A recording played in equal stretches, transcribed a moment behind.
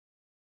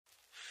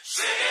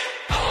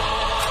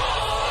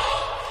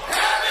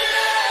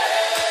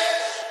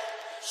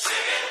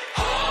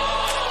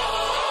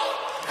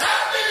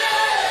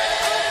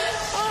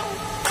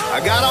I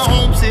got a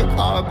homesick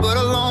heart, but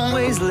a long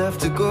ways left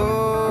to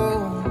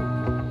go.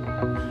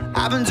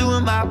 I've been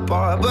doing my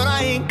part, but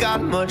I ain't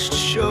got much to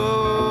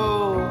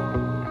show.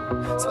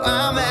 So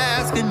I'm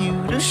asking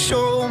you to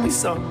show me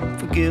some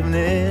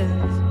forgiveness.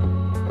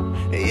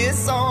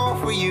 It's all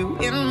for you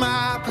in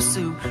my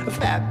pursuit of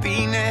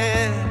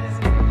happiness.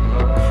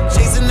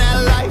 Chasing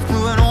that life,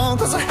 moving on,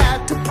 cause I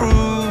had to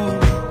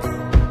prove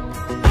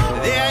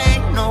there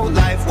ain't no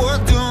life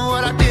worth doing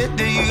what I did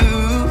to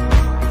you.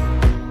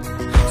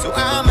 So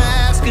I'm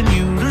asking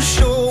you to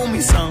show me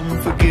some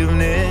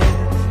forgiveness.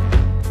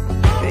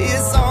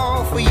 It's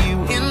all for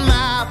you in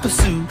my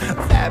pursuit of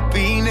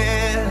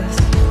happiness.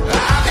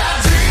 I've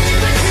got dreams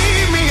that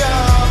keep me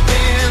up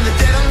in the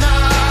dead of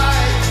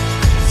night,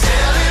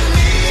 telling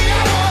me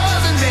I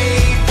wasn't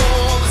made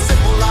for the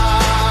simple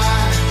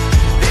life.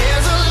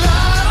 There's a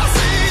lot I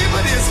see,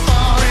 but it's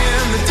far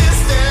in the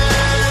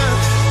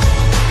distance.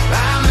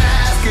 I'm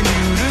asking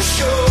you to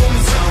show me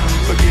some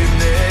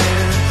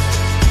forgiveness.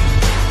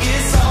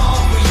 It's all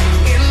for you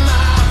in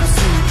my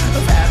pursuit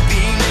of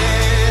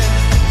happiness.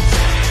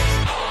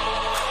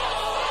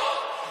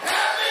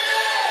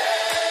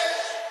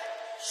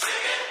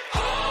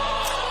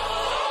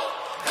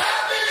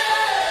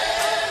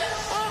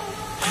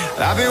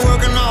 I've been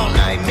working all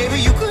night, maybe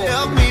you could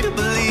help me to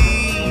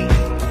believe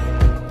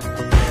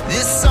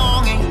this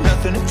song ain't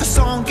nothing if the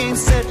song can't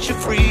set you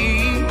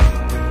free.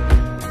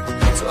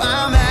 So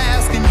I'm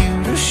asking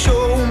you to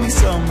show me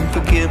some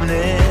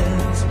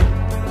forgiveness.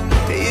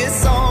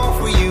 It's all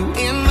for you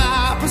in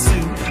my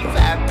pursuit of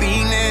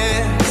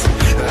happiness.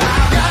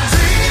 I've got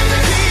dreams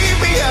that keep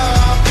me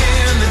up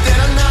in the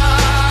dead of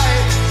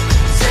night,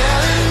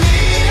 telling me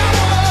I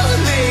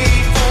wasn't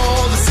made for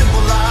the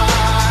simple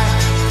life.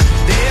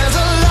 There's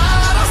a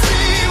lot I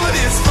see, but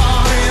it's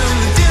far in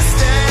the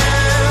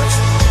distance.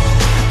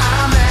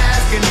 I'm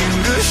asking you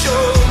to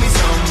show me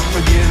some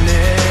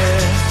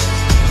forgiveness.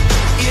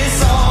 It's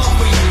all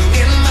for you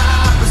in my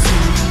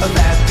pursuit of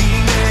happiness.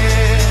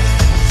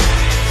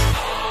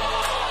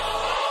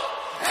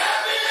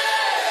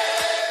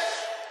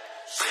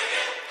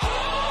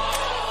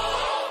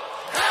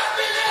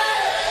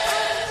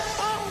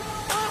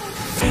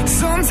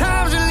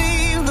 Sometimes you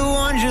leave the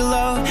ones you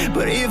love,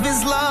 but if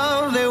it's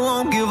love, they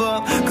won't give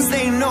up, cause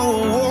they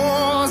know a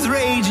war's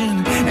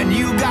raging, and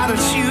you gotta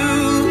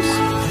choose.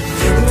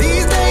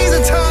 These days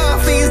are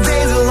tough, these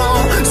days are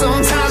long,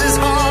 sometimes it's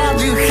hard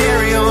to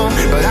carry on,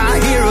 but I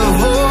hear a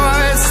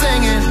voice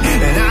singing,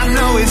 and I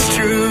know it's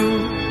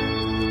true.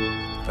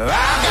 I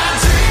got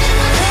dreams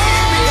that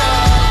keep me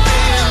up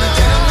in the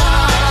dead of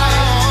night,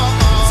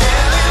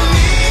 telling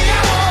me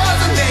I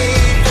wasn't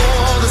made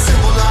for the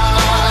simple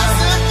life.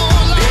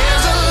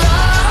 There's a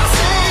lot I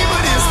see,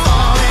 but it's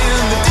far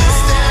in the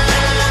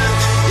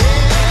distance.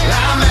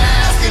 I'm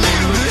asking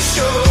you to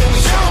show me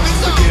some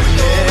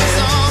forgiveness.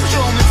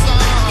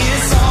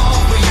 It's all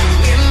for you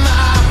in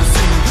my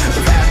pursuit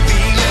of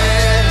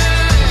happiness.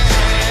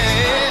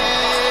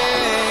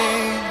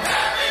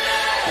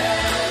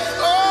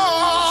 Oh,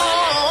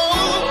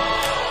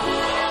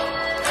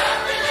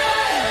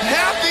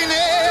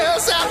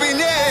 happiness,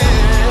 happiness.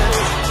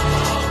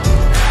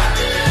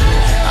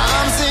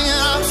 I'm singing,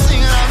 I'm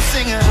singing, I'm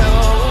singing.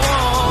 Oh,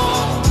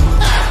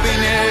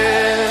 happiness.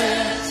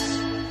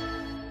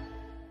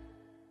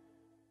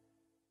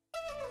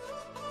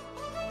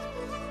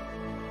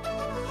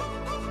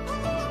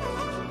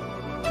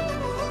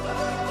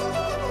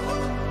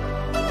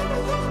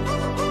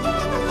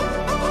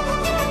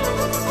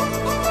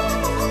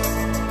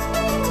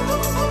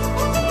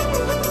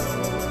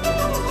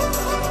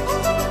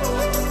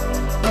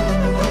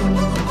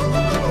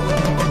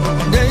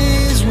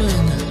 Days when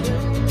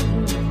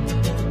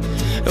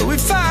we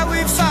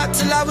fought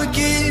till I was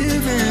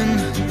giving.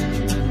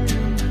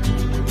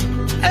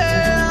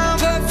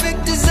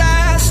 Perfect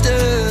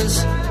disasters.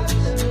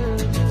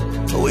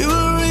 We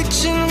were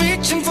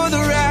reaching for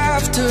the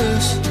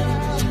rafters.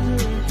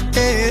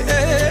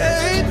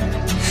 Hey.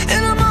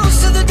 And on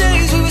most of the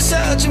days we were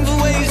searching for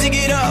ways to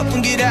get up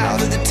and get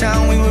out of the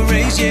town we were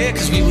raised, yeah,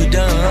 cause we were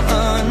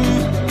done.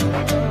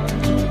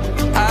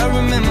 I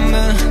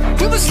remember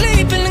we were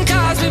sleeping in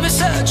cars, we were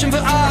searching for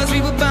ours,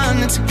 we were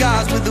burning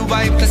cigars with the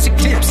white plastic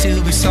tips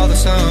till we saw the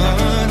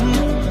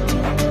sun.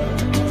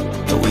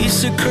 We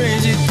said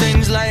crazy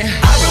things like,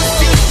 I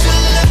refuse to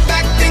look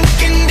back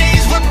thinking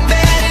days were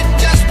better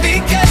just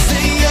because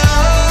of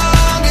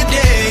younger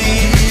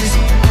days.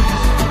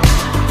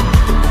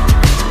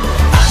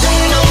 I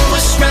don't know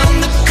what's round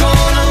the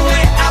corner,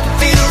 where I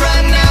feel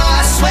right now,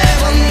 I swear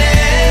will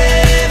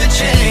never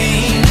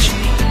change.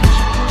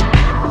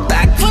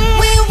 Back when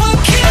we were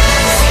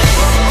kids,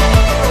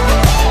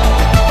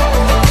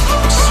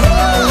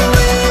 swore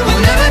we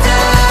will never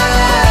die.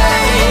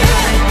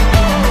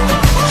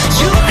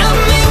 You and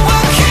me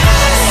were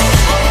kids,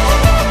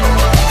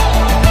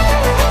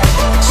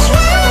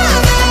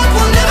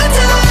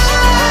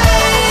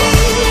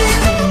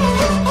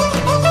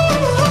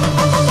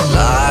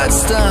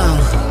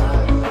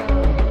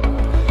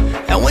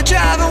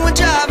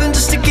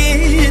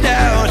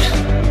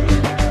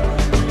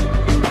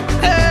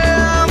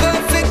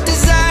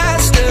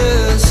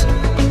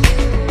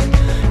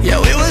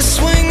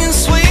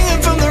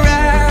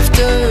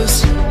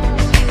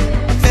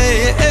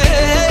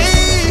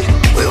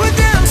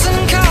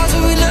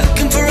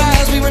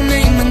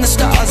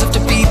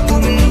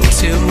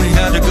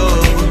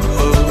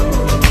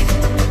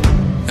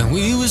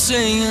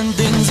 saying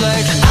things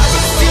like, I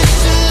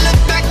refuse to look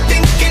back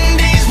thinking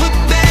days were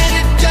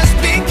better just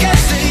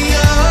because the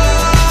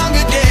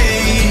younger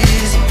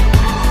days.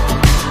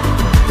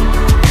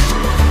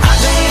 I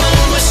don't know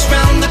what's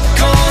round the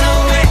corner,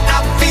 where I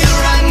feel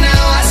right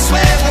now, I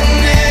swear we'll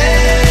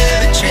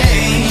never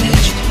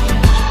change.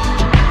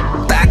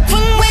 Back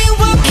when we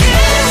were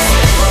kids,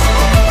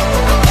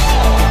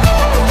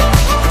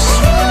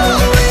 swore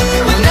we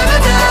would never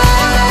die.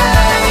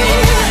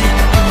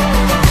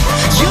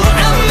 You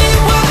and me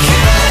were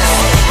kids,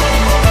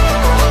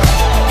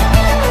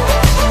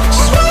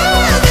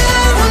 swore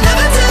that we'll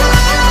never die.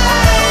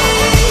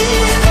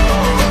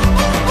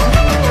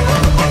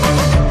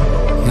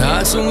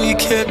 Nights when we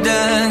kept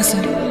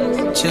dancing,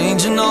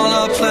 changing all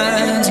our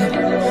plans,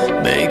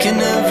 making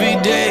every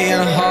day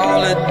a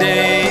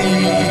holiday.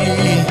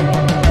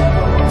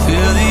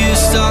 Feel the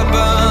years start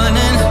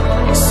burning,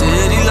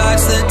 city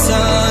lights they're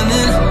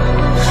turning,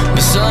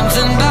 but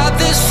something about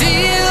this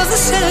feels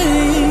the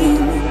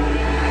same.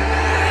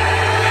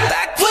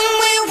 Back when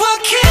we were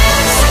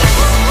kids,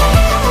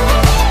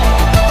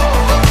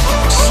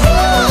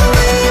 swore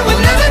we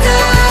would never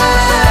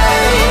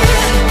die.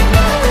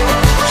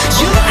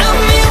 You and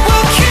me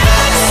were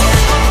kids,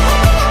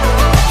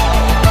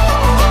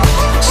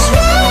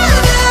 swore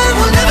that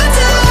we'll never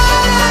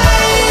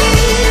die.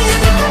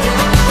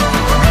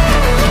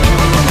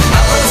 I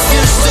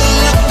refuse to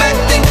look back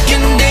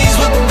thinking days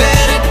were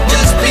better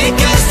just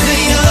because the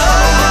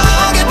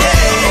younger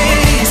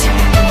days.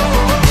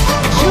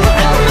 You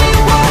and me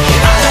were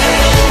kids. I don't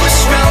know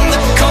what's round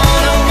the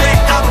corner, where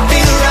I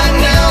feel right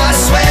now, I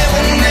swear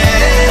we'll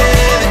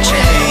never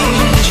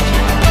change.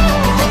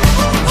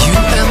 You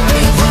and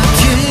me were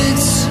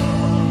kids.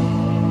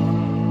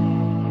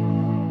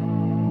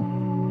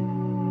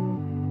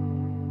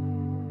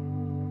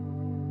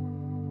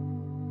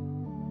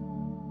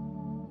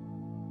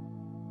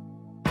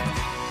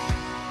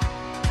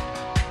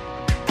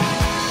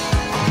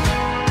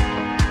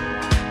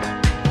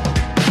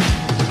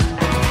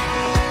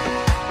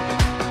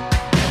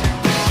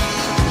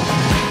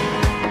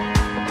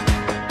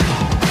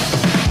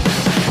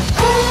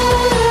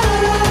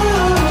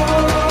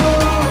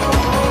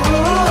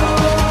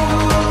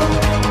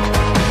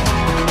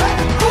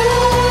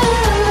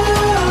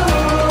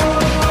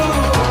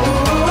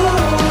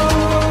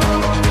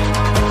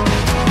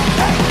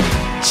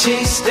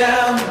 Chase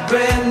down a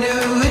brand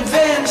new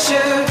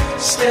adventure.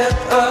 Step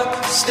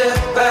up,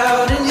 step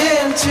out and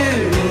enter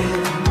in.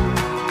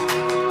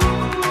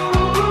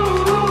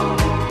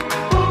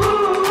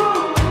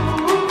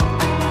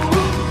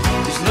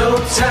 There's no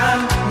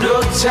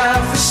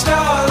time for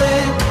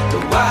stalling. The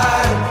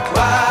wild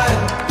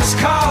is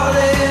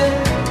calling.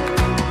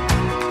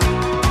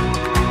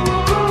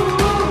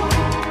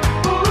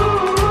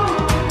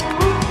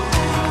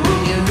 When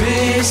you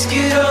risk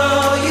it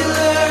all, you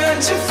learn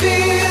to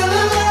feel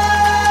alive.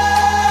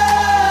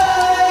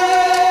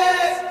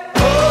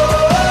 Oh,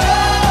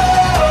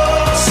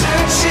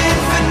 searching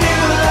for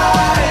new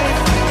life.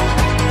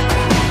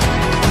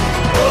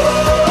 Oh,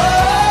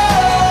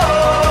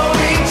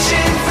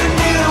 reaching for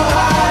new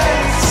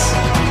heights.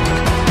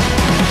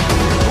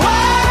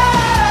 Whoa,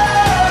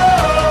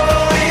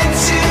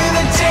 into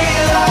the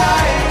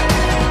daylight.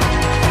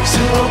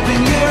 So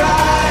open your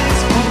eyes,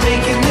 we're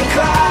making the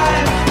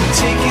climb,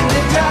 taking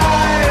the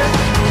dive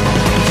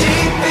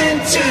deep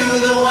into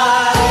the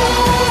wild.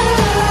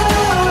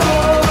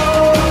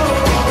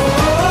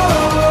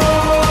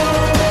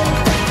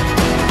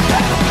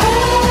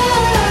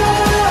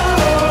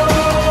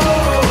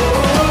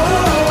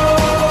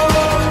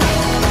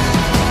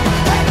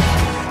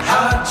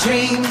 Our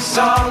dreams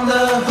on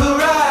the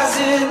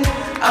horizon,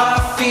 our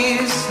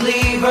fears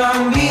leave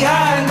them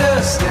behind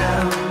us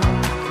now.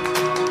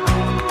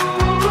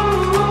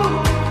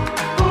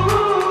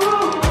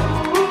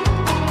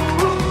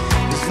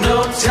 There's no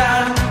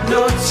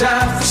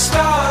time for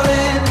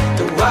stalling.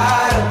 The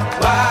wild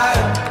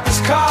is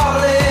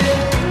calling.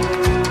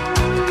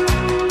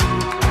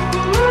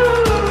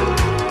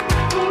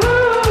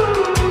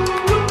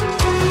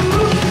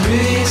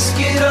 Risk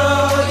it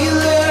all, you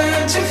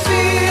learn to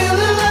feel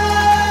alive.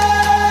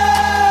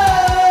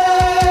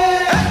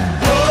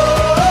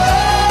 Oh,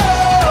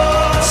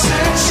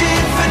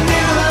 searching for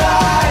new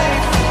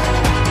life.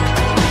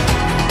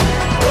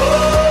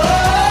 Oh,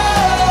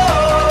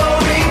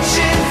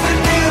 reaching for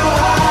new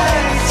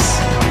heights.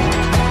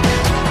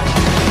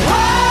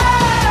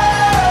 Whoa,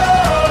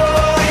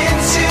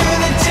 into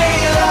the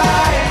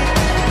daylight.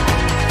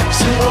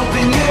 So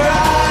open your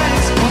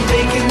eyes, we're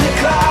making the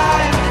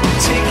climb,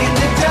 taking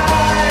the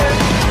dive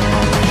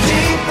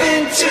deep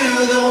into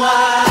the wild.